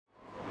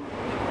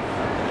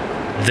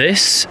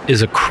This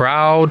is a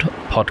Crowd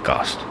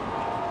podcast.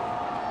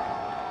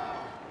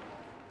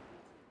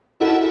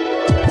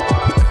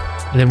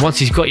 And then once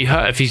he's got you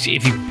hurt,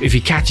 if he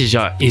catches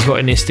you, he's got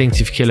an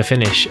instinctive killer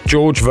finish.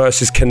 George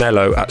versus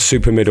Canelo at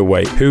super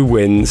middleweight. Who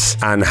wins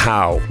and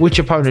how? Which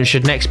opponent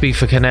should next be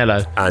for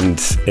Canelo? And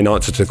in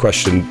answer to the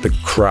question, the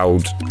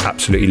crowd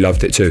absolutely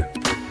loved it too.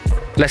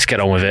 Let's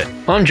get on with it.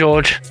 I'm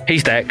George.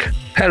 He's Dec.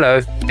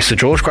 Hello. It's the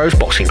George Groves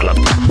Boxing Club.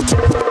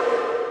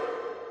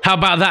 How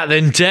about that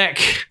then,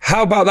 Dec?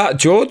 How about that,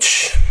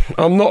 George?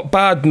 I'm not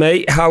bad,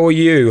 mate. How are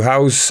you?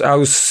 How's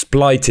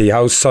Blighty?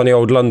 How's sunny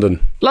old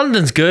London?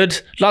 London's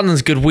good.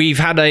 We've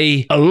had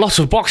a lot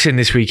of boxing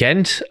this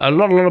weekend. A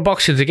lot of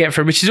boxing to get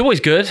through, which is always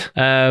good.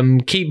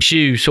 Keeps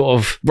you sort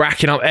of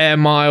racking up air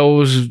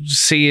miles,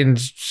 seeing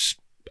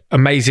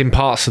amazing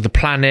parts of the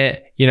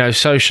planet, you know,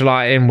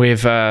 socializing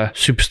with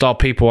superstar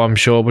people, I'm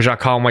sure, which I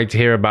can't wait to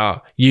hear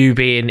about. You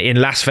being in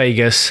Las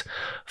Vegas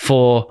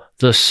for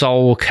the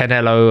Saul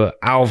Canelo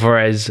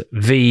Alvarez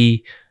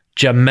v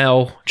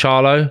Jamel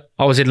Charlo.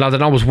 I was in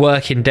London. I was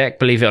working, Dec,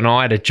 believe it or not.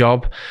 I had a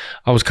job.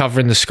 I was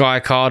covering the Sky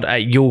card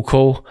at York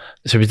Hall.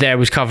 So I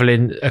was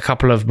covering a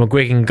couple of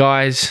McGuigan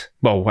guys.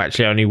 Well,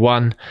 actually only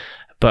one.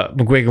 But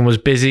McGuigan was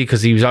busy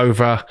because he was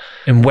over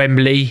in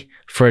Wembley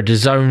for a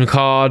DAZN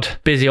card.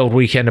 Busy old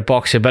weekend of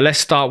boxing. But let's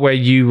start where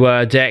you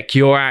were, Dec.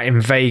 You're out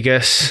in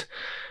Vegas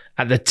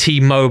at the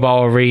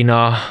T-Mobile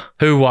Arena.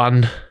 Who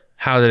won?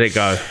 How did it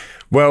go?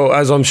 Well,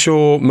 as I'm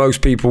sure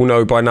most people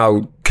know by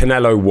now,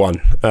 Canelo won.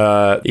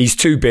 He's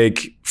too big,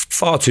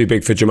 far too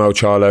big for Jamel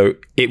Charlo.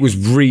 It was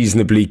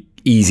reasonably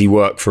easy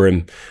work for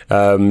him.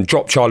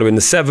 Dropped Charlo in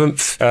the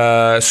 7th.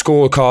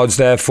 Scorecards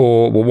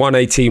therefore were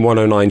 118,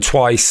 109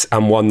 twice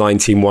and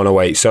 119,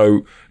 108.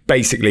 So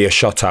basically a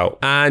shutout.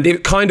 And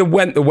it kind of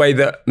went the way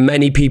that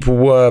many people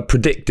were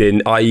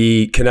predicting,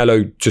 i.e.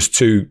 Canelo just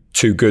too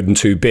good and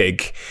too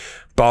big.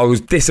 But I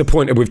was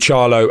disappointed with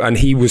Charlo, and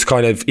he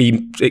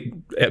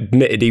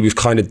admitted he was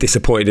kind of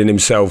disappointed in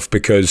himself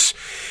because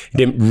he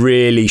didn't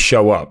really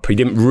show up. He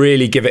didn't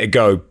really give it a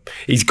go.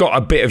 He's got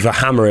a bit of a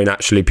hammering,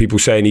 actually. People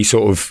saying he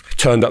sort of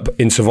turned up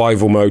in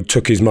survival mode,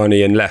 took his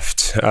money and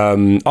left. I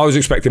was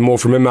expecting more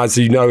from him. As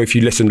you know, if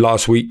you listened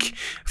last week,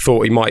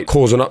 thought he might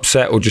cause an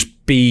upset or just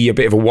be a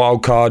bit of a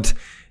wild card.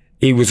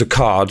 He was a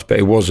card, but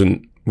it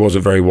wasn't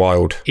very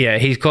wild. Yeah,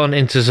 he's gone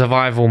into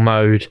survival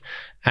mode.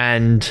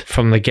 And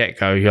from the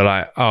get-go, you're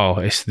like, oh,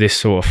 it's this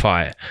sort of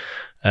fight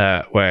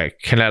where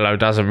Canelo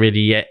doesn't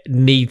really yet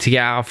need to get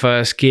out of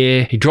first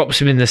gear. He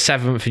drops him in the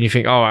 7th and you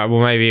think, all right,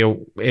 well, maybe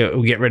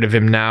it'll get rid of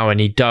him now, and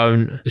he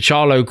don't. The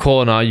Charlo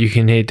corner, you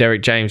can hear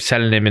Derek James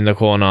telling him in the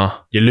corner,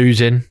 you're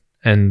losing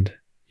and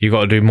you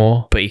got to do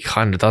more, but he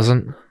kind of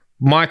doesn't.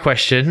 My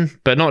question,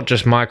 but not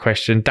just my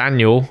question,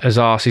 Daniel has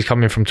asked, he's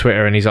coming from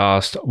Twitter and he's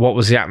asked, what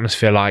was the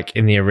atmosphere like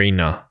in the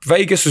arena?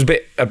 Vegas was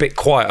a bit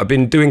quiet. I've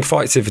been doing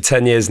fights here for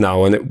 10 years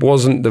now, and it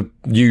wasn't the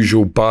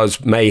usual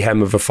buzz,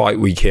 mayhem of a fight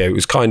week here. It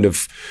was kind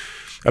of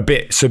a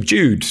bit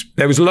subdued.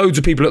 There was loads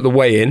of people at the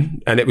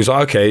weigh-in, and it was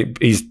like, okay,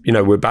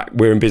 we're back,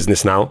 we're in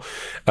business now.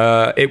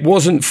 It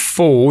wasn't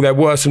full. There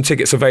were some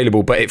tickets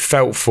available, but it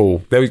felt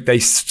full. They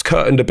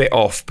curtained a bit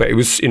off, but it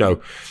was,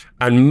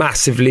 and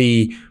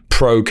massively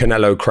pro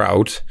Canelo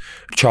crowd.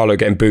 Charlo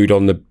getting booed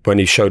when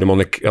he showed him on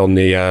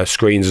the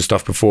screens and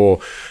stuff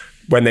before.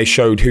 When they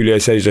showed Julio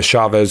Cesar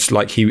Chavez,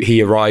 like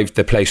he arrived,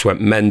 the place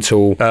went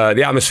mental.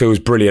 The atmosphere was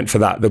brilliant for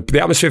that.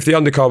 The atmosphere for the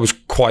undercard was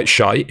quite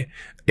shite.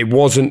 It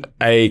wasn't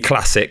a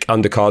classic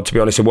undercard, to be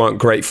honest. There weren't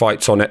great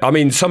fights on it. I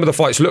mean, some of the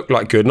fights looked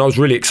like good, and I was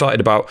really excited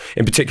about,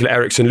 in particular,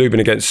 Erickson Lubin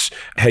against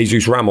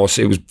Jesus Ramos.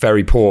 It was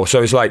very poor.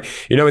 So it's like,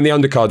 when the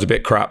undercard's a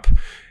bit crap,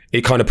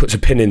 it kind of puts a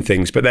pin in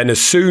things. But then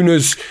as soon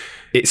as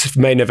it's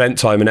main event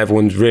time and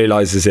everyone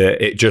realises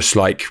it just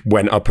like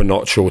went up a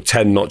notch or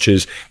 10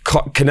 notches.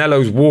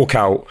 Canelo's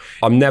walkout,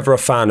 I'm never a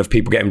fan of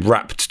people getting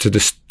wrapped to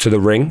the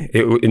ring.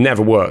 It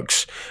never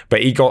works.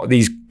 But he got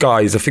these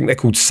guys, I think they're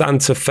called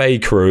Santa Fe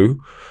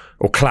Crew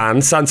or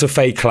Clan, Santa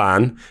Fe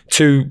Clan,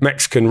 2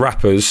 Mexican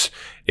rappers.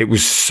 It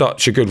was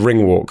such a good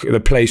ring walk. The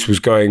place was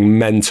going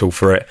mental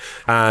for it.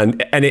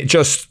 And it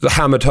just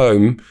hammered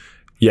home.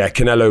 Yeah,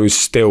 Canelo is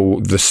still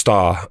the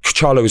star.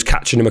 Charlo was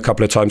catching him a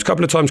couple of times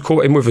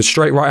caught him with a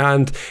straight right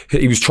hand.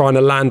 He was trying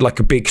to land like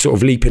a big sort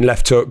of leaping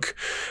left hook.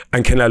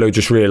 And Canelo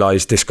just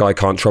realised, this guy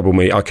can't trouble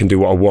me. I can do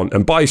what I want.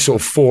 And by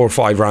sort of 4 or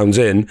 5 rounds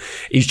in,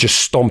 he's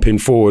just stomping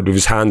forward with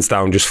his hands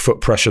down, just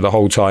foot pressure the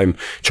whole time.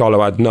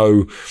 Charlo had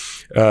no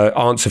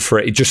answer for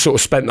it. He just sort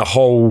of spent the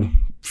whole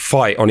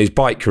fight on his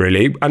bike,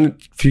 really. And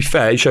to be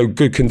fair, he showed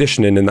good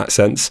conditioning in that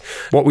sense.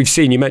 What we've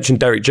seen, you mentioned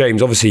Derek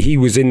James, obviously he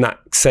was in that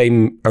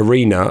same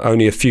arena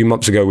only a few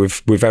months ago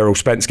with Errol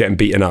Spence getting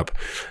beaten up.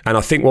 And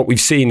I think what we've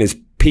seen is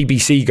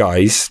PBC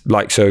guys,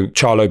 like so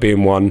Charlo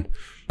being one,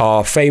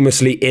 are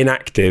famously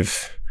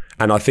inactive.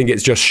 And I think it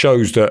just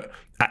shows that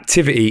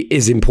activity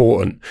is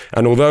important.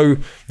 And although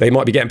they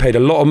might be getting paid a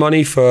lot of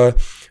money for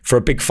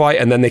a big fight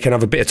and then they can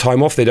have a bit of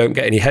time off, they don't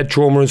get any head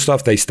trauma and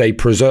stuff, they stay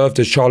preserved,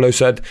 as Charlo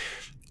said.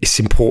 it's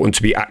important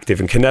to be active.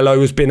 And Canelo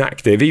has been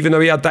active. Even though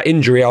he had that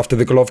injury after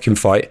the Golovkin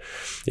fight,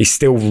 he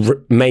still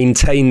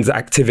maintained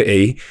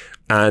activity,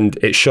 and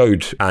it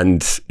showed.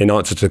 And in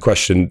answer to the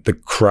question, the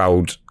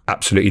crowd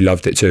absolutely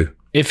loved it too.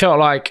 It felt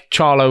like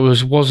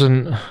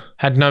Charlo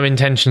had no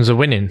intentions of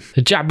winning.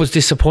 The jab was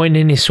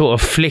disappointing. He's sort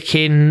of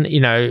flicking,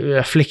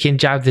 a flicking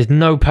jab. There's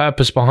no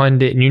purpose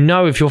behind it. And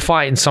if you're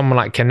fighting someone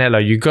like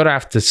Canelo, you've got to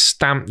have to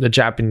stamp the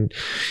jab and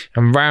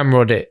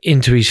ramrod it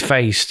into his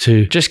face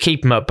to just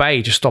keep him at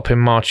bay, just stop him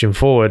marching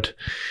forward.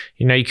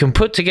 You can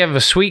put together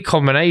sweet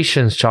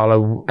combinations,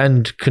 Charlo,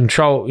 and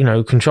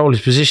control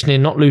his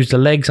positioning, not lose the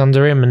legs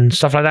under him and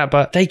stuff like that.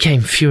 But they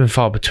came few and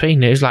far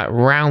between. It was like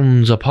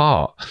rounds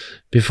apart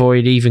before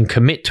he'd even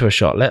commit to a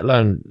shot, let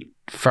alone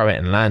throw it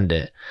and land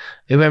it.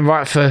 It went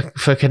right for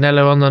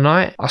Canelo on the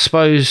night. I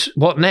suppose,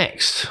 what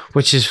next?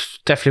 Which is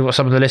definitely what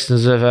some of the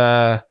listeners of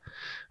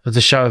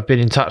the show have been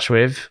in touch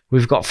with.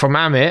 We've got from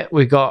Amit,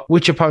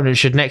 which opponent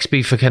should next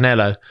be for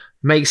Canelo?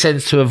 Makes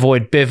sense to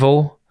avoid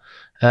Bivol,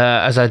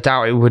 as I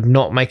doubt it would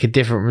not make a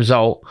different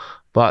result,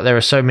 but there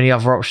are so many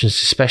other options,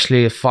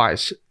 especially if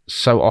fights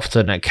so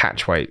often at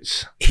catch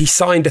weights. He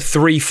signed a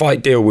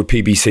 3-fight deal with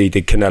PBC,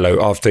 did Canelo,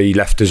 after he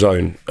left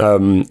DAZN,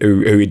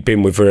 who he'd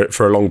been with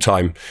for a long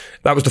time.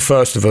 That was the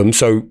first of them.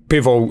 So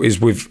Bivol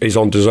is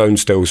on DAZN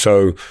still.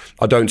 So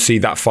I don't see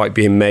that fight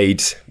being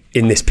made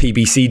in this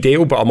PBC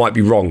deal, but I might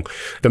be wrong.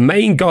 The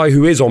main guy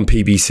who is on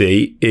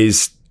PBC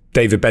is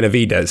David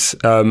Benavidez.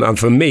 And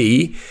for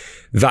me,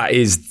 that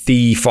is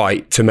the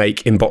fight to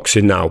make in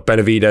boxing now.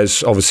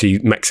 Benavidez, obviously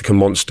Mexican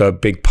monster,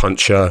 big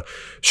puncher,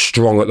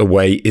 strong at the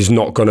weight, is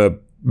not going to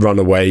run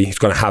away. He's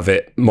going to have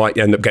it. Might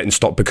end up getting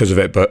stopped because of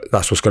it, but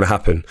that's what's going to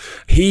happen.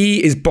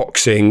 He is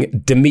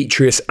boxing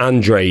Demetrius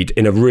Andrade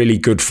in a really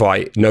good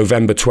fight,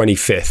 November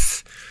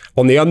 25th.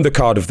 On the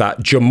undercard of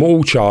that,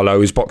 Jamal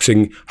Charlo is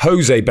boxing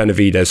Jose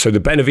Benavidez. So the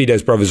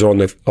Benavidez brothers are on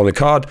the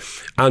card.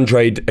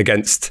 Andrade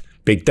against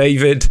Big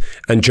David,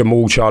 and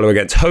Jamal Charlo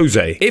against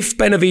Jose. If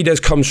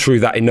Benavidez comes through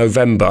that in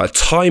November,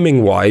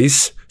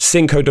 timing-wise,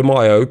 Cinco de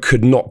Mayo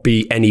could not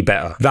be any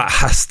better. That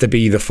has to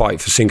be the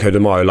fight for Cinco de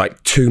Mayo.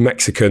 Like two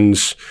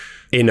Mexicans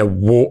in a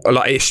war.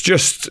 Like, it's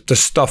just the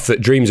stuff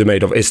that dreams are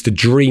made of. It's the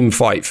dream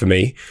fight for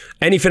me.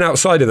 Anything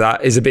outside of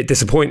that is a bit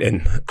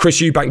disappointing.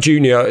 Chris Eubank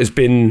Jr. has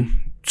been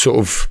sort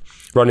of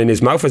running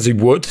his mouth, as he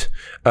would.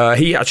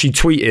 He actually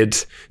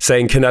tweeted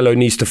saying Canelo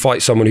needs to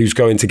fight someone who's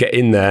going to get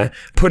in there,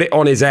 put it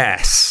on his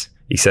ass.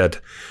 He said,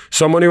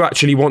 someone who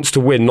actually wants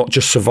to win, not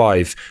just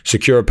survive,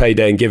 secure a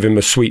payday and give him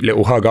a sweet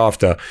little hug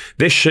after.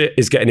 This shit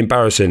is getting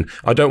embarrassing.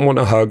 I don't want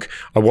a hug.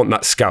 I want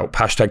that scalp.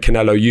 Hashtag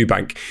Canelo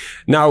Eubank.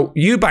 Now,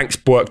 Eubank's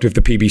worked with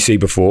the PBC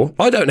before.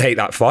 I don't hate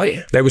that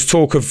fight. There was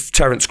talk of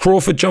Terence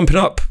Crawford jumping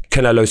up.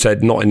 Canelo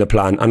said not in the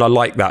plan. And I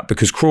like that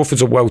because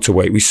Crawford's a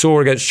welterweight. We saw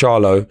against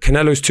Charlo,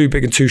 Canelo's too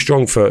big and too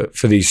strong for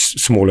these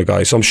smaller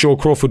guys. So I'm sure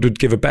Crawford would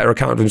give a better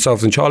account of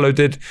himself than Charlo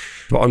did.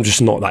 But I'm just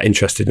not that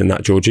interested in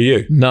that, George. Are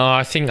you? No,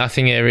 I think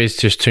there is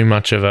just too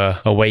much of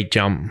a weight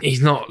jump.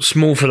 He's not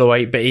small for the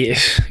weight, but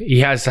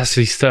that's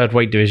his third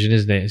weight division,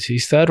 isn't it? Is he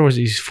his third or is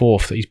he his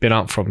fourth that he's been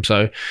up from?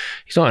 So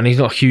he's not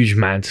a huge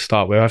man to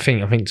start with. I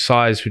think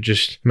size would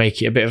just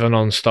make it a bit of a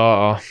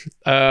non-starter.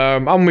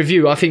 I'm with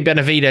you. I think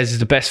Benavidez is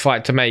the best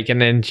fight to make, and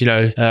then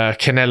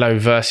Canelo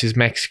versus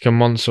Mexican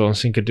Monster on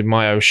Cinco de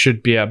Mayo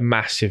should be a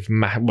massive,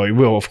 well, it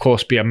will of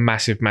course be a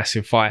massive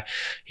fight.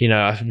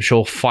 I'm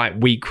sure fight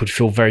week would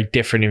feel very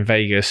different in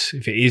Vegas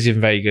if it is in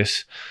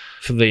Vegas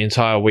for the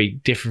entire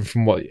week, different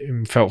from what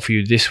it felt for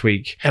you this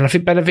week. And I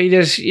think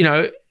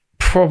Benavidez,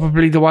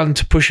 probably the one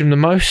to push him the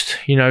most,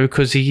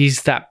 because he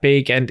is that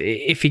big, and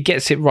if he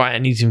gets it right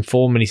and he's in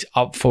form and he's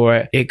up for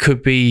it, it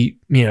could be,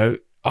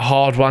 a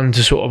hard one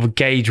to sort of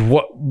gauge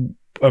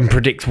and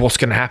predict what's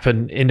going to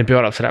happen in the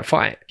build up to that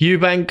fight.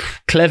 Eubank,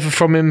 clever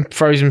from him,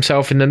 throws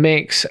himself in the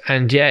mix.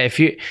 And yeah, if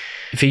a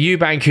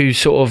Eubank who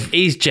sort of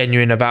is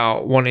genuine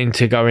about wanting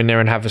to go in there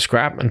and have a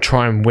scrap and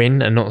try and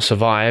win and not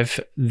survive,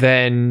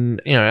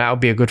 then, that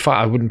would be a good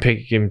fight. I wouldn't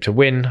pick him to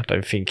win. I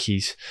don't think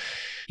he's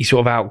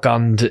sort of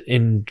outgunned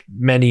in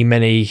many,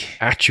 many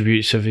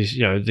attributes of his,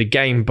 the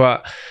game,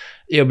 but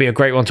it'll be a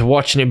great one to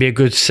watch, and it'll be a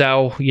good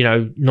sell,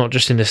 not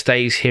just in the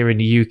States, here in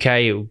the UK.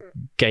 It'll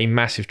gain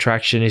massive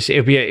traction.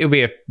 It'll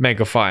be a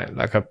mega fight,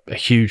 like a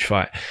huge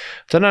fight. I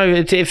don't know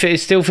if it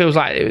still feels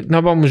like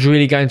no one was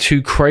really going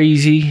too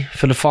crazy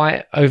for the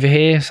fight over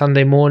here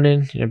Sunday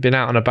morning. Been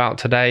out and about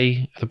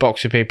today. The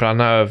boxing people I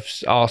know have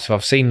asked if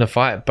I've seen the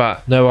fight,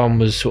 but no one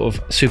was sort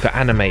of super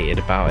animated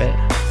about it.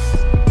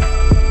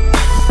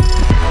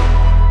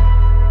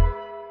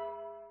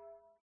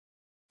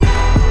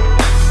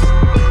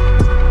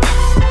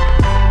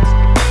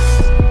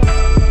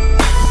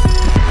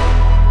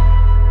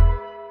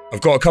 I've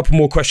got a couple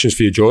more questions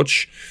for you,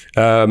 George.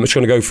 I'm just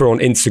going to go through on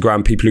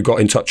Instagram, people who got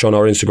in touch on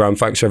our Instagram.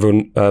 Thanks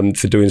everyone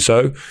for doing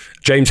so.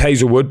 James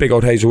Hazelwood, big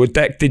old Hazelwood.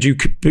 Deck, did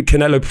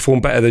Canelo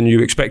perform better than you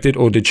expected,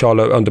 or did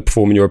Charlo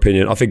underperform in your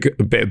opinion? I think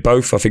a bit of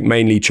both. I think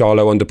mainly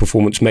Charlo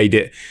underperformance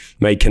made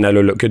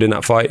Canelo look good in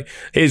that fight.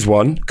 Here's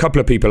one. A couple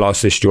of people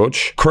asked this,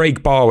 George.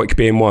 Craig Barwick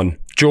being one.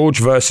 George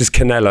versus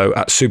Canelo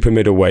at super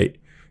middleweight.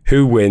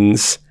 Who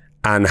wins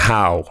and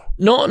how?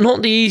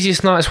 Not the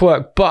easiest night's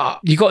work, but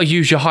you got to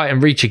use your height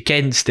and reach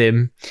against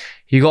him.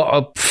 You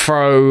got to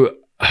throw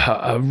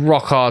a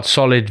rock hard,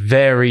 solid,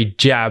 varied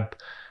jab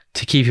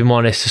to keep him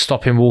honest, to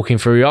stop him walking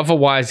through.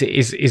 Otherwise, it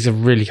is a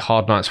really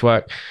hard night's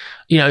work.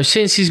 You know,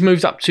 since he's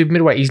moved up to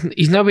middleweight,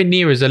 he's nowhere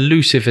near as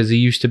elusive as he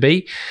used to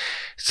be.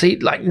 See,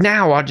 like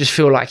now, I just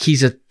feel like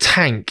he's a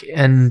tank.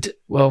 And,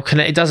 well,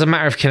 it doesn't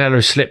matter if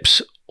Canelo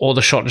slips or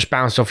the shot just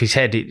bounced off his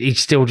head. He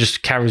still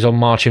just carries on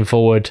marching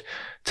forward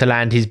to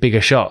land his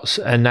bigger shots.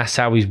 And that's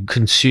how he's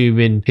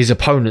consuming his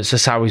opponents.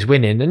 That's how he's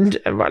winning. And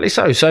rightly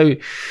so. So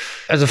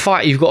as a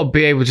fighter, you've got to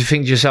be able to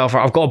think to yourself,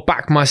 I've got to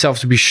back myself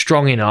to be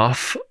strong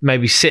enough,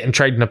 maybe sit and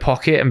trade in the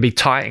pocket and be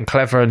tight and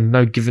clever and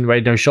no giving away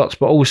no shots,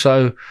 but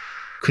also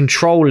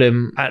control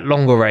him at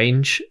longer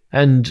range.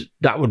 And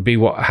that would be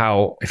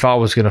how if I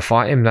was going to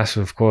fight him, that's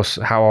of course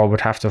how I would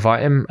have to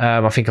fight him.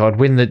 I think I would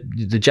win the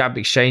jab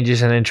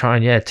exchanges and then try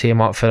and tee him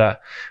up for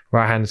that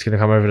right hand that's going to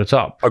come over the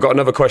top. I got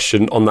another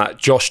question on that.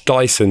 Josh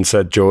Dyson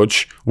said,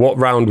 George, what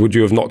round would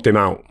you have knocked him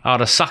out?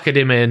 I'd have suckered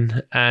him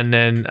in, and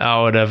then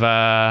I would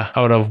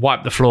have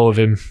wiped the floor with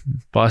him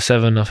by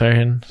 7, I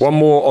think. One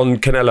more on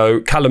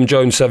Canelo. Callum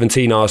Jones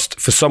 17 asked,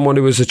 for someone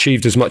who has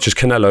achieved as much as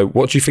Canelo,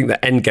 what do you think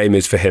the end game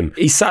is for him?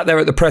 He sat there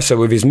at the presser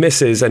with his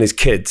missus and his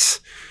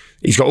kids.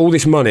 He's got all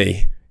this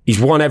money. He's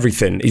won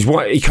everything.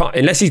 He can't,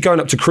 unless he's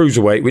going up to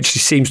cruiserweight, which he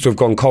seems to have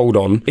gone cold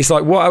on. It's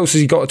like, what else has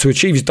he got to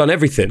achieve? He's done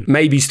everything.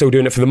 Maybe he's still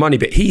doing it for the money,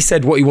 but he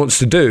said what he wants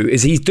to do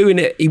is he's doing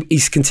it.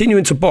 He's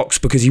continuing to box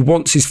because he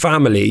wants his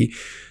family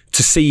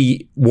to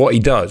see what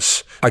he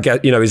does. I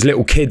get, his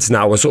little kids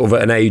now are sort of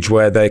at an age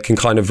where they can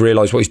kind of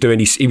realise what he's doing.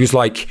 He was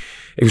like,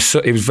 it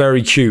was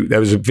very cute. There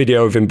was a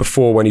video of him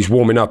before when he's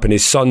warming up and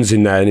his son's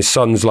in there and his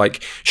son's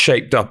like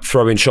shaped up,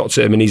 throwing shots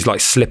at him and he's like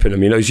slipping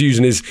them. He's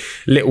using his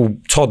little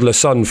toddler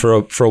son for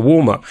a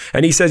warm up.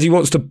 And he says he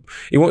wants to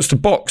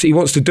box. He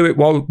wants to do it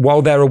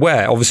while they're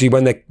aware. Obviously,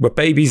 when they were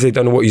babies, they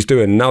don't know what he's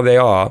doing. Now they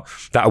are.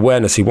 That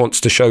awareness, he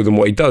wants to show them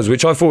what he does,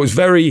 which I thought was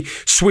very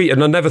sweet.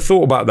 And I never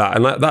thought about that.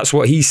 And that's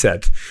what he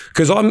said.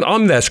 Because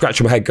I'm there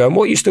scratching my head going,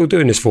 what are you still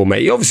doing this for,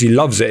 mate? He obviously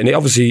loves it. And it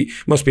obviously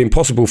must be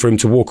impossible for him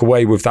to walk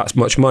away with that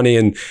much money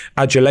and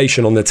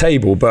adulation on the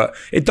table. But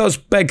it does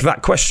beg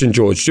that question,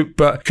 George.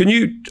 But can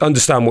you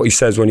understand what he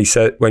says when he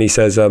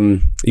says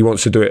he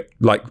wants to do it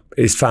like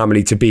his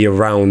family to be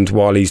around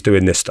while he's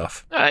doing this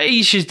stuff?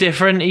 Each is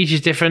different.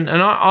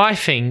 And I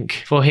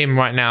think for him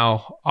right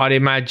now, I'd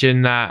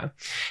imagine that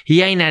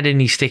he ain't had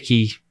any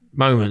sticky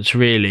moments,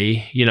 really.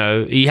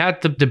 He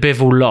had the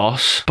Bivol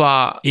loss,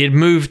 but he had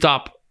moved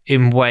up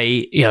in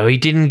weight. He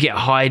didn't get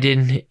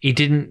hiding. He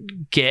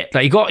didn't get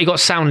he got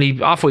soundly.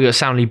 I thought he got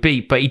soundly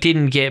beat, but he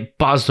didn't get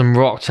buzzed and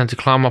rocked and to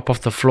climb up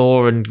off the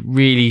floor and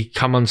really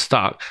come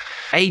unstuck.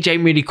 Age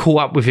ain't really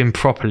caught up with him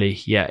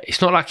properly yet.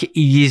 It's not like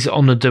he is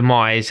on the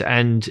demise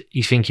and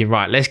he's thinking,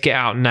 right, let's get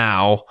out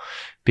now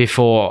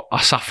before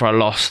I suffer a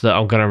loss that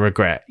I'm going to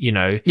regret.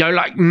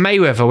 Like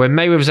Mayweather, when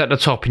Mayweather's at the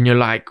top and you're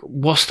like,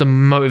 what's the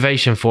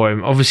motivation for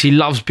him? Obviously he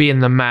loves being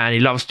the man. He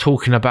loves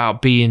talking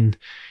about being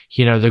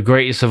the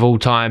greatest of all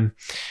time.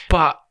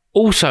 But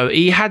also,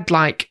 he had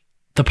like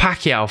the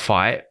Pacquiao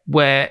fight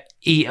where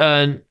he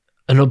earned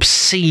an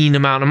obscene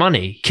amount of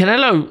money.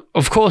 Canelo,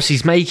 of course,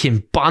 he's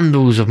making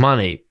bundles of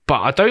money,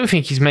 but I don't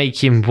think he's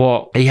making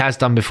what he has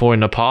done before in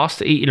the past.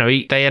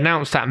 They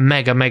announced that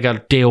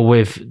mega deal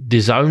with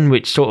DAZN,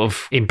 which sort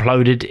of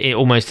imploded it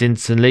almost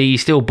instantly. He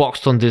still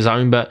boxed on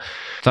DAZN, but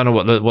I don't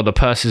know what the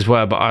purses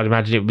were, but I'd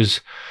imagine it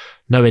was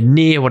nowhere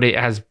near what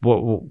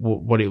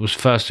it was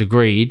first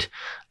agreed.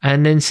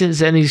 And then since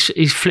then,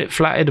 he's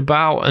flip-flatted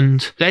about,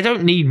 and they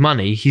don't need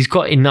money. He's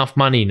got enough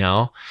money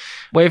now.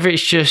 Whether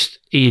it's just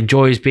he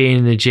enjoys being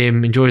in the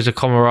gym, enjoys the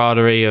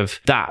camaraderie of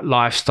that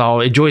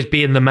lifestyle, enjoys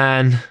being the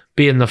man,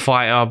 being the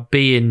fighter,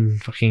 being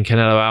fucking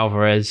Canelo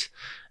Alvarez.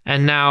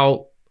 And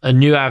now a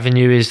new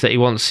avenue is that he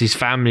wants his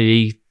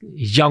family,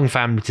 his young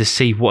family, to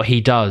see what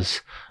he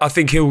does. I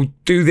think he'll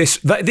do this.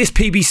 This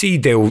PBC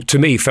deal to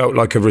me felt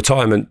like a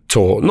retirement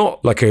tour,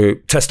 not like a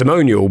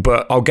testimonial,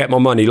 but I'll get my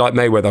money like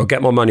Mayweather. I'll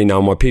get my money now.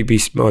 My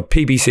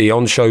PBC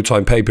on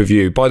Showtime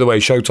pay-per-view. By the way,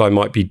 Showtime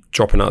might be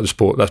dropping out of the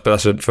sport.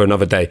 That's for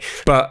another day.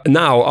 But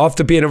now,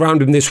 after being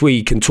around him this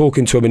week and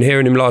talking to him and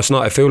hearing him last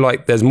night, I feel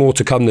like there's more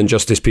to come than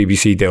just this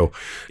PBC deal.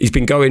 He's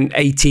been going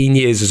 18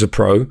 years as a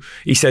pro.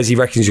 He says he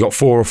reckons he's got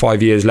 4 or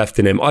 5 years left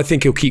in him. I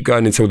think he'll keep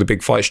going until the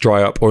big fights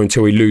dry up or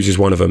until he loses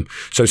one of them.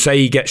 So say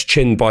he gets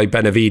chinned by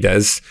Benavidez,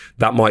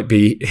 that might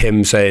be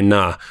him saying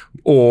nah.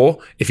 Or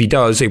if he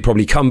does, he'll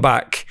probably come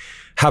back,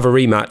 have a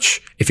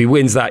rematch. If he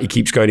wins that, he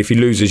keeps going. If he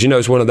loses,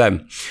 it's one of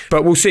them.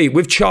 But we'll see.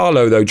 With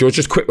Charlo though, George,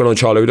 just a quick one on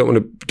Charlo. We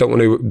don't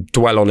want to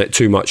dwell on it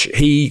too much.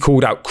 He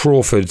called out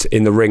Crawford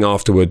in the ring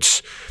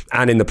afterwards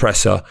and in the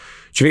presser.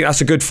 Do you think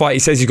that's a good fight? He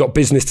says he's got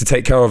business to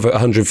take care of at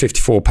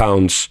 154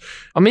 pounds.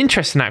 I'm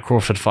interested in that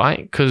Crawford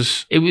fight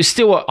because it was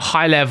still a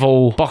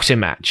high-level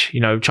boxing match.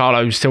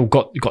 Charlo still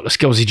got the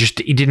skills. He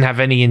didn't have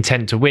any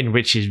intent to win,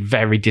 which is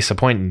very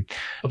disappointing.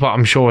 But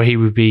I'm sure he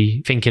would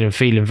be thinking and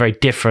feeling very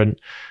different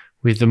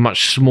with the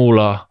much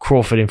smaller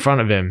Crawford in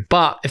front of him.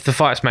 But if the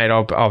fight's made,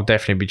 I'll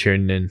definitely be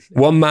tuning in.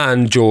 One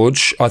man,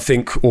 George, I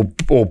think, or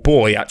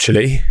boy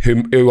actually,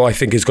 who I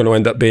think is going to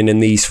end up being in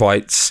these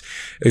fights,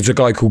 is a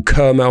guy called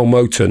Canelo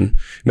Moton.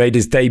 Made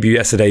his debut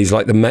yesterday. He's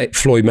like the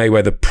Floyd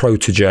Mayweather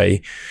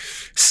protege.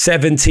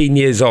 17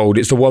 years old.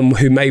 It's the one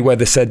who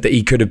Mayweather said that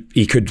he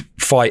could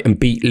fight and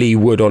beat Lee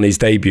Wood on his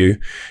debut.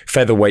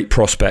 Featherweight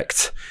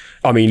prospect.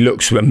 I mean,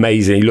 looks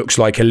amazing. He looks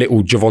like a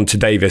little Gervonta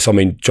Davis. I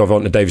mean,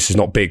 Gervonta Davis is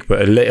not big,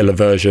 but a littler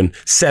version.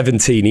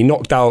 17. He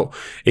knocked out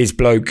his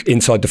bloke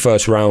inside the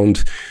first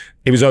round.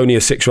 It was only a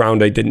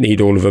 6-rounder. He didn't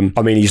need all of them.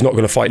 I mean, he's not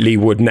going to fight Lee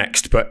Wood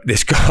next, but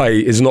this guy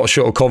is not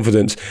short of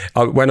confidence.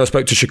 When I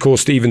spoke to Shakur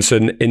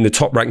Stevenson in the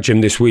Top Rank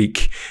gym this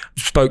week,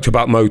 spoke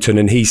about Moton,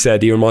 and he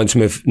said he reminds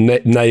him of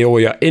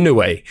Naoya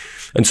Inoue.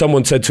 And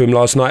someone said to him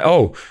last night,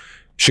 oh,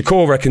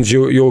 Shakur reckons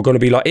you're going to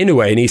be like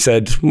Inoue. And he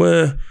said,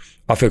 well,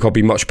 I think I'll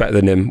be much better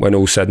than him when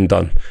all's said and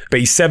done. But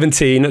he's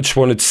 17. I just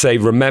wanted to say,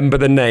 remember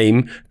the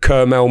name,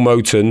 Canelo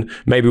Moton.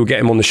 Maybe we'll get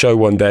him on the show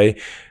one day.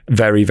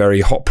 Very,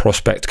 very hot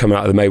prospect coming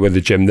out of the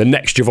Mayweather gym. The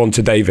next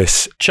Gervonta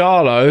Davis.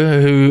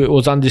 Charlo, who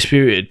was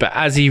undisputed, but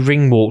as he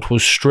ring walked,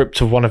 was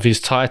stripped of one of his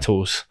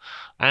titles.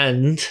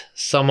 And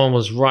someone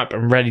was ripe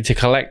and ready to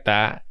collect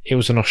that. It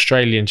was an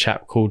Australian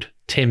chap called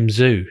Tim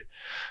Tszyu.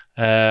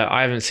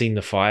 I haven't seen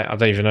the fight. I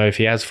don't even know if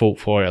he has fought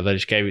for it or they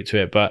just gave it to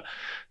it. But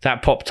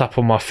that popped up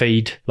on my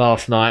feed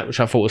last night, which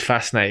I thought was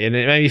fascinating.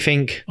 It made me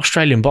think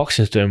Australian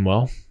boxing's doing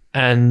well.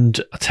 And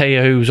I tell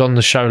you who was on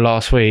the show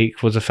last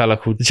week was a fella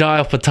called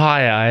Jai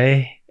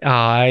Opetaia.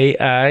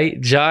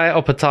 Jai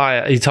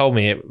Opetaia. He told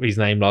me his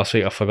name last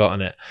week. I've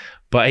forgotten it.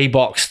 But he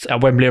boxed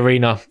at Wembley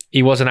Arena.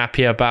 He wasn't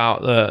happy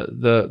about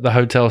the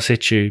hotel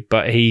situ,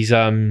 but he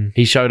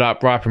showed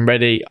up ripe and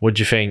ready. What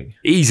do you think?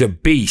 He's a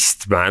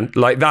beast, man.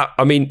 Like that.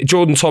 I mean,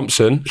 Jordan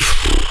Thompson,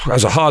 that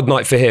was a hard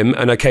night for him.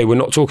 And okay, we're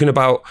not talking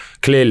about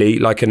clearly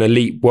like an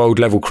elite world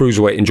level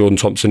cruiserweight in Jordan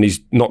Thompson. He's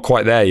not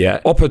quite there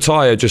yet.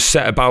 Opetaia just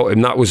set about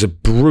him. That was a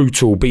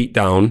brutal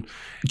beatdown.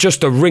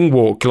 Just a ring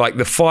walk, like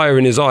the fire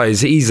in his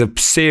eyes. He's a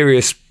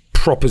serious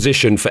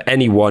proposition for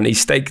anyone. He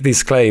staked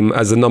this claim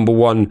as the number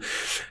one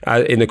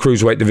in the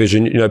cruiserweight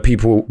division. You know,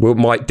 people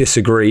might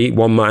disagree,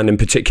 one man in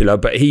particular,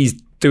 but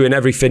he's doing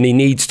everything he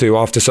needs to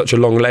after such a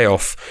long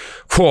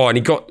layoff. And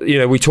he got,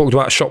 we talked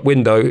about shop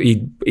window.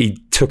 He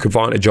took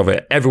advantage of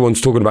it. Everyone's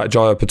talking about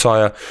Jai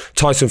Opetaia.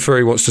 Tyson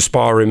Fury wants to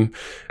spar him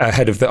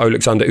ahead of the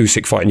Alexander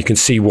Usyk fight, and you can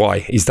see why.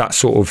 He's that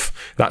sort of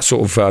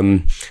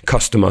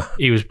customer.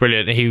 He was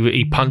brilliant.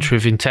 He punched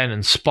with intent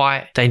and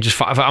spite. Dangerous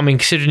fight. I mean,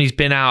 considering he's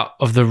been out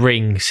of the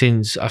ring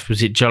since,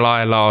 was it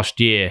July last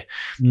year?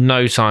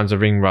 No signs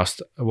of ring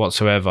rust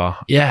whatsoever.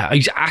 Yeah,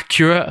 he's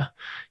accurate.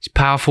 He's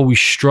powerful.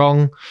 He's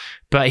strong.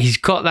 But he's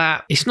got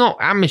that, it's not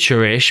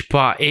amateurish,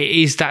 but it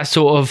is that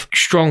sort of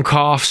strong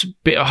calves,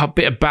 bit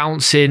of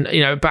bouncing,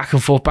 back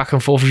and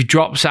forth. He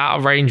drops out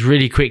of range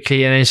really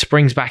quickly and then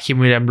springs back in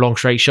with them long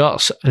straight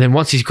shots. And then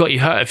once he's got you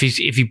hurt,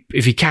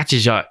 if he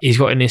catches you, he's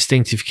got an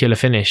instinctive killer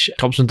finish.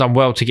 Thompson done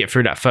well to get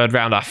through that third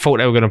round. I thought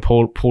they were going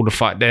to pull the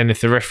fight then.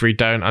 If the referee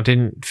don't, I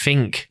didn't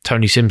think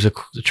Tony Sims,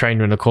 the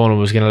trainer in the corner,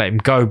 was going to let him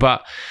go.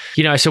 But,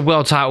 it's a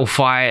world title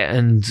fight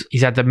and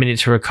he's had the minute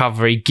to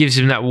recover. He gives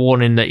him that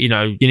warning that, you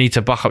need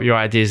to buck up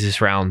your ideas this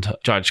round.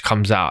 Judge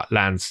comes out,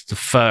 lands the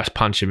first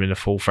punch him in the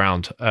fourth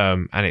round,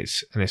 and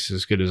it's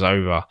as good as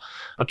over.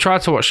 I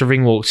tried to watch the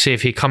ring walk, see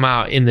if he'd come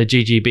out in the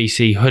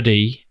GGBC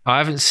hoodie. I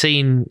haven't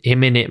seen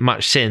him in it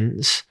much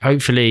since.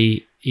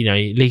 Hopefully, at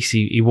least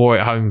he wore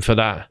it home for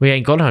that. We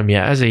ain't gone home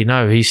yet, has he?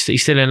 No, he's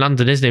still in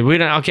London, isn't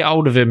he? I'll get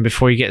hold of him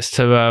before he gets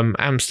to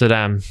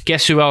Amsterdam.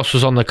 Guess who else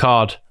was on the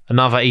card?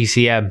 Another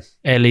ECM,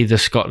 Ellie the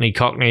Scottney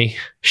Cockney.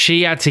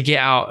 She had to get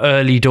out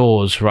early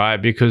doors, right?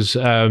 Because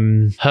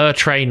her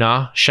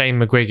trainer, Shane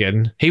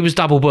McGuigan, he was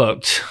double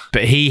booked,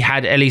 but he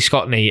had Ellie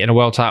Scottney in a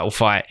world title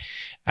fight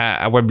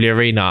at Wembley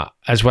Arena,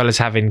 as well as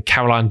having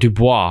Caroline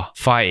Dubois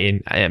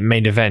fighting at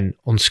main event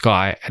on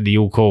Sky at the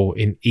York Hall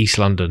in East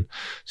London.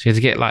 So he had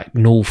to get like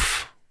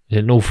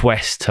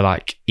northwest to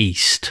like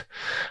east.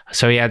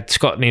 So he had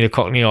Scottney the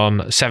Cockney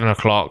on 7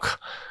 o'clock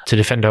to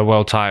defend her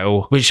world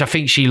title, which I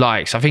think she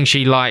likes. I think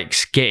she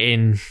likes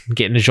getting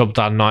the job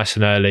done nice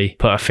and early,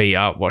 put her feet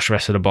up, watch the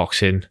rest of the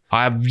boxing.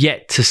 I have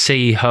yet to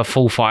see her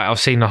full fight. I've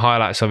seen the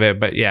highlights of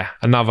it, but yeah,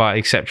 another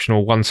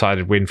exceptional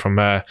one-sided win from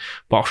her.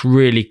 Box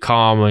really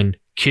calm and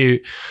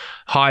cute,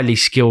 highly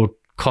skilled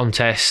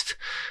contest.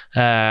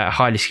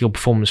 Highly skilled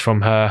performance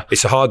from her.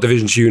 It's a hard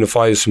division to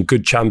unify. There's some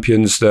good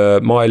champions, the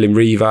Mylin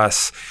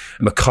Rivas,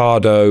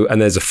 Mercado,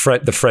 and there's the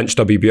French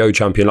WBO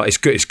champion. Like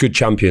it's good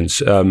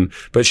champions.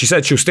 But she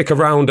said she'll stick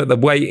around at the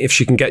weight if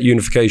she can get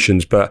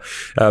unifications. But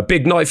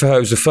big night for her. It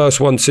was the first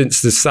one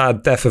since the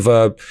sad death of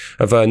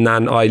her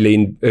nan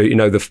Eileen.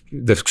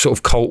 The sort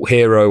of cult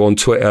hero on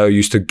Twitter who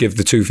used to give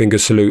the 2-finger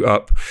salute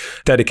up,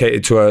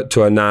 dedicated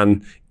to her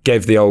nan.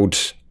 Gave the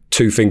old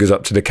 2 fingers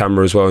up to the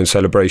camera as well in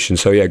celebration.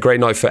 So yeah, great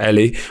night for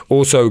Ellie.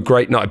 Also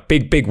great night,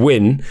 big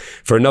win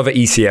for another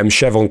ECM,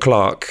 Chevon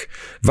Clark.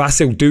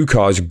 Vasil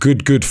Ducar is a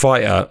good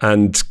fighter,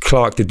 and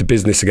Clark did the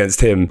business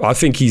against him. I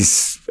think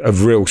he's a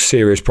real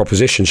serious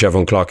proposition,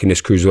 Chevon Clark, in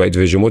this cruiserweight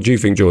division. What do you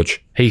think,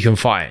 George? He can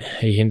fight.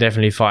 He can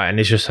definitely fight, and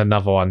it's just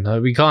another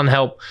one. We can't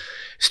help.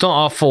 It's not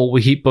our fault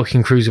we keep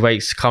booking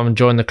cruiserweights to come and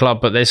join the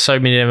club, but there's so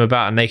many of them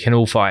about, and they can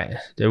all fight.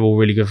 They're all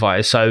really good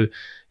fighters. So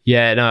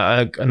yeah,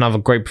 no, another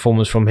great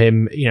performance from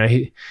him.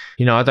 I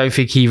don't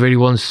think he really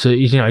wants to.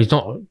 He's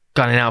not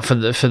gunning out for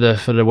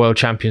the world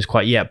champions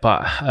quite yet,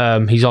 but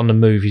he's on the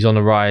move. He's on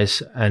the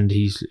rise, and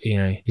he's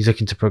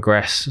looking to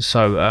progress.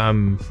 So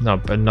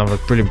another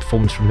brilliant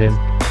performance from him.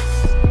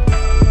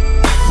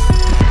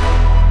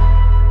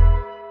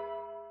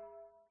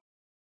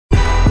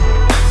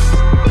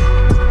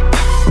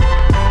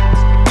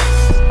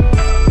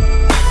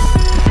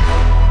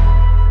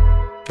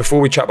 Before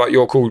we chat about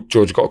your call,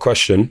 George, I've got a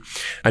question,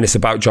 and it's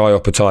about Jai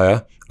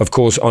Opataya. Of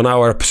course, on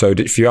our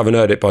episode, if you haven't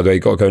heard it, by the way,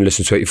 you've got to go and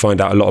listen to it. You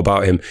find out a lot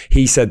about him.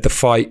 He said the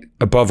fight,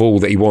 above all,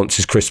 that he wants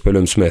is Chris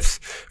Smith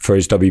for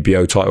his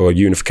WBO title, or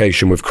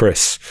unification with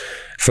Chris.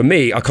 For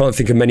me, I can't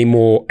think of many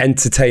more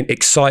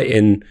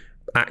exciting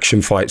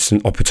action fights than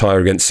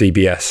Opataya against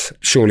CBS.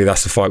 Surely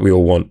that's the fight we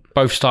all want.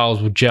 Both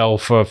styles will gel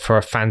for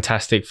a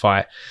fantastic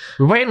fight.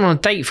 We're waiting on a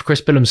date for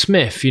Chris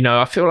Smith.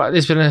 I feel like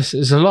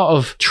there's a lot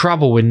of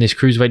trouble in this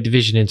cruiserweight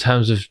division in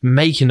terms of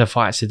making the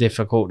fights so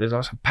difficult. There's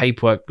lots of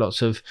paperwork,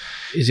 lots of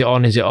is it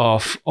on, is it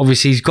off?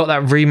 Obviously, he's got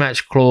that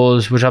rematch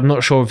clause, which I'm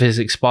not sure if it's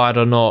expired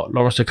or not.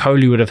 Lawrence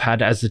Okoli would have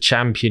had as the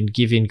champion,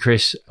 giving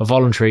Chris a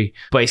voluntary,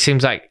 but it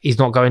seems like he's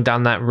not going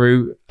down that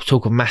route.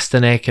 Talk of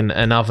Masterneck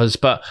and others,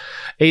 but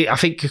I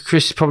think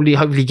Chris probably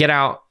hopefully get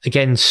out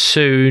again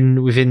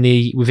soon within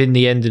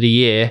the end of the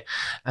year,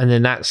 and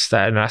then that's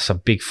a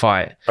big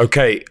fight.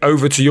 Okay,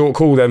 over to your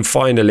call then,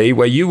 finally,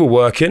 where you were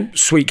working.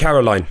 Sweet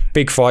Caroline,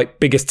 big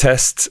fight, biggest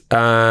test,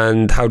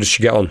 and how does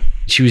she get on?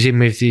 She was in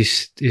with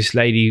this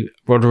lady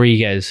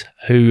Rodriguez,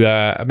 who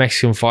a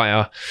Mexican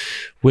fighter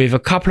with a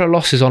couple of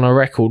losses on her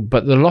record,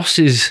 but the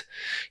losses,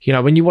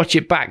 when you watch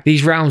it back,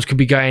 these rounds could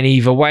be going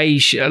either way.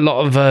 A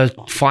lot of her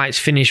fights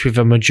finish with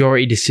a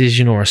majority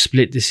decision or a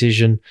split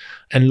decision.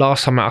 And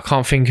last time I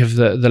can't think of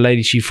the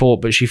lady she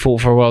fought, but she fought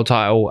for a world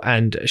title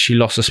and she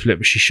lost a split,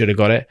 but she should have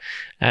got it.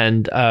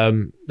 And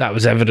that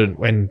was evident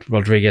when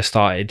Rodriguez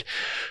started.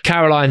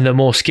 Caroline, the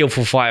more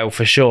skillful fighter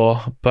for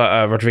sure,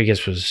 but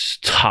Rodriguez was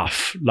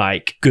tough,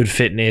 like good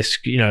fitness,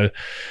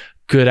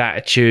 good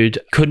attitude,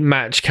 couldn't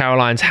match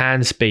Caroline's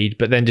hand speed,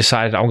 but then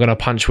decided I'm going to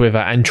punch with her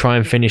and try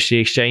and finish the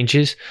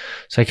exchanges.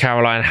 So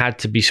Caroline had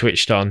to be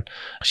switched on.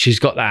 She's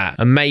got that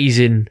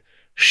amazing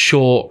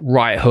short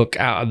right hook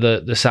out of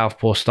the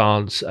southpaw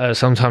stance.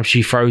 Sometimes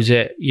she throws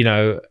it,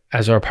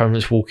 as her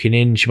opponent's walking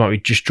in. She might be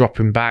just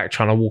dropping back,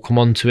 trying to walk them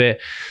onto it.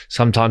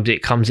 Sometimes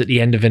it comes at the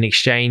end of an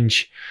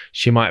exchange.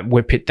 She might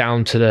whip it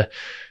down to the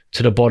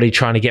body,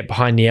 trying to get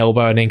behind the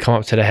elbow and then come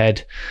up to the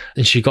head.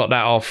 And she got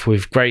that off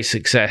with great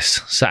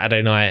success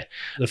Saturday night.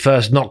 The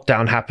first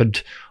knockdown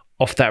happened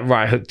off that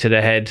right hook to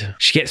the head.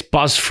 She gets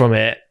buzzed from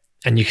it,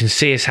 and you can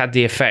see it's had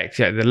the effect.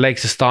 The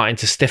legs are starting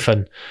to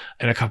stiffen,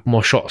 and a couple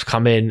more shots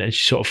come in, and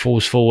she sort of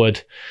falls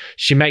forward.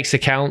 She makes the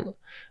count.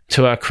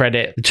 To her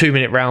credit, the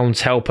 2-minute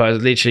rounds help her.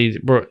 Literally,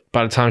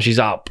 by the time she's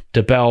up,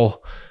 the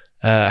bell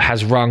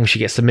has rung. She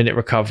gets the minute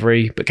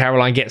recovery, but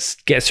Caroline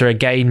gets her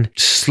again,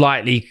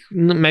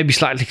 maybe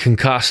slightly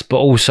concussed, but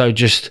also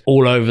just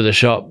all over the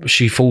shop.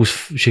 She falls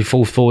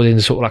forward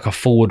in sort of like a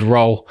forward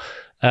roll.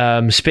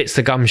 Spits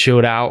the gum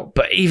shield out,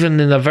 but even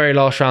in the very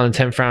last round, the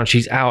 10th round,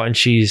 she's out and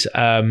she's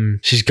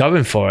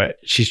going for it.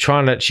 She's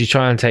trying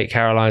to take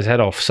Caroline's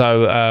head off.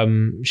 So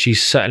she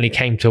certainly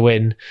came to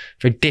win.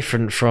 Very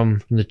different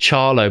from the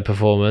Charlo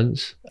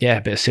performance. Yeah,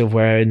 a bit of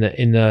silverware in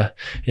the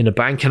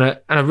bank, and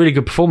a really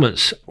good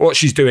performance. What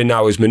she's doing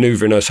now is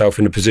manoeuvring herself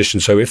in a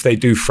position, so if they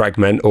do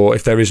fragment or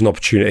if there is an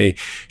opportunity,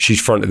 she's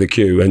front of the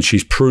queue, and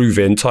she's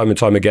proven time and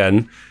time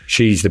again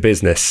she's the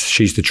business,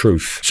 she's the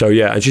truth. So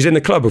yeah, and she's in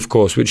the club, of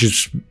course, which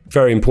is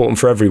very important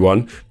for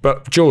everyone.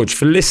 But George,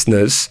 for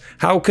listeners,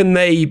 how can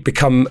they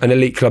become an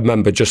Elite Club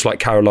member just like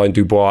Caroline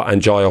Dubois and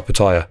Jai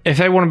Opataya? If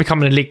they want to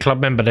become an Elite Club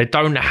member, they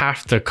don't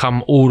have to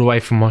come all the way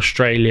from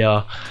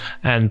Australia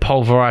and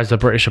pulverise the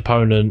British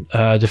opponent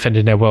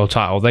defending their world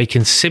title. They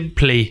can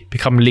simply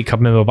become a Elite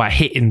Club member by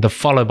hitting the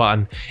follow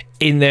button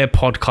in their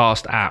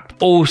podcast app.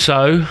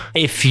 Also,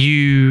 if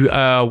you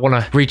want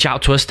to reach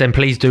out to us, then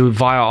please do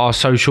via our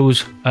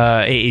socials.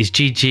 It is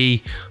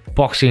GG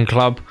Boxing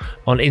Club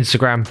on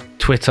Instagram,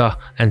 Twitter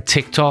and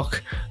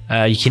TikTok.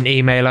 You can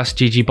email us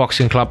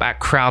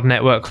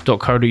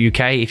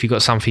ggboxingclub@crowdnetwork.co.uk if you've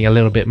got something a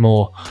little bit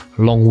more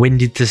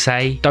long-winded to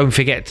say. Don't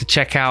forget to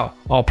check out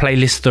our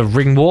playlist, The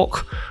Ring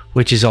Walk,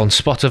 which is on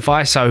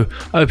Spotify. So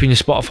open your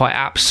Spotify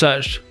app,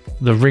 search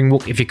The Ring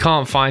Walk. If you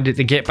can't find it,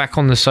 then get back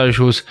on the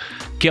socials,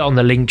 get on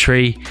the link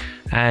tree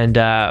and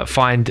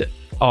find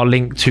our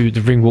link to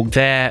the ring walk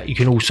there. You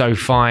can also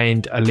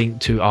find a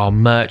link to our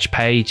merch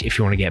page if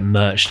you want to get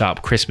merched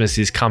up. Christmas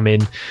is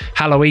coming,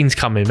 Halloween's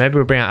coming. Maybe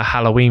we'll bring out a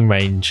Halloween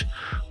range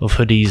of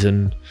hoodies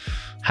and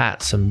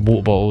hats and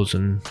water bottles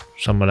and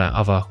some of that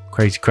other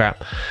crazy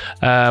crap.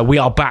 We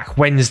are back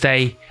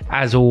Wednesday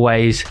as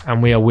always,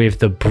 and we are with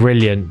the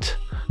brilliant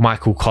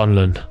Michael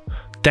Conlon.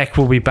 Deck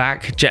will be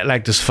back, jet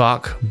lagged as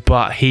fuck,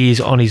 but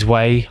he's on his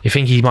way. I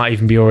think he might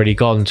even be already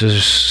gone to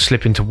just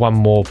slip into one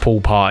more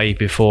pool party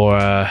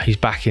before he's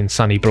back in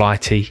sunny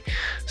Blighty.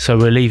 So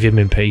we'll leave him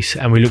in peace,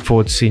 and we look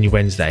forward to seeing you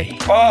Wednesday.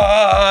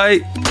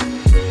 Bye.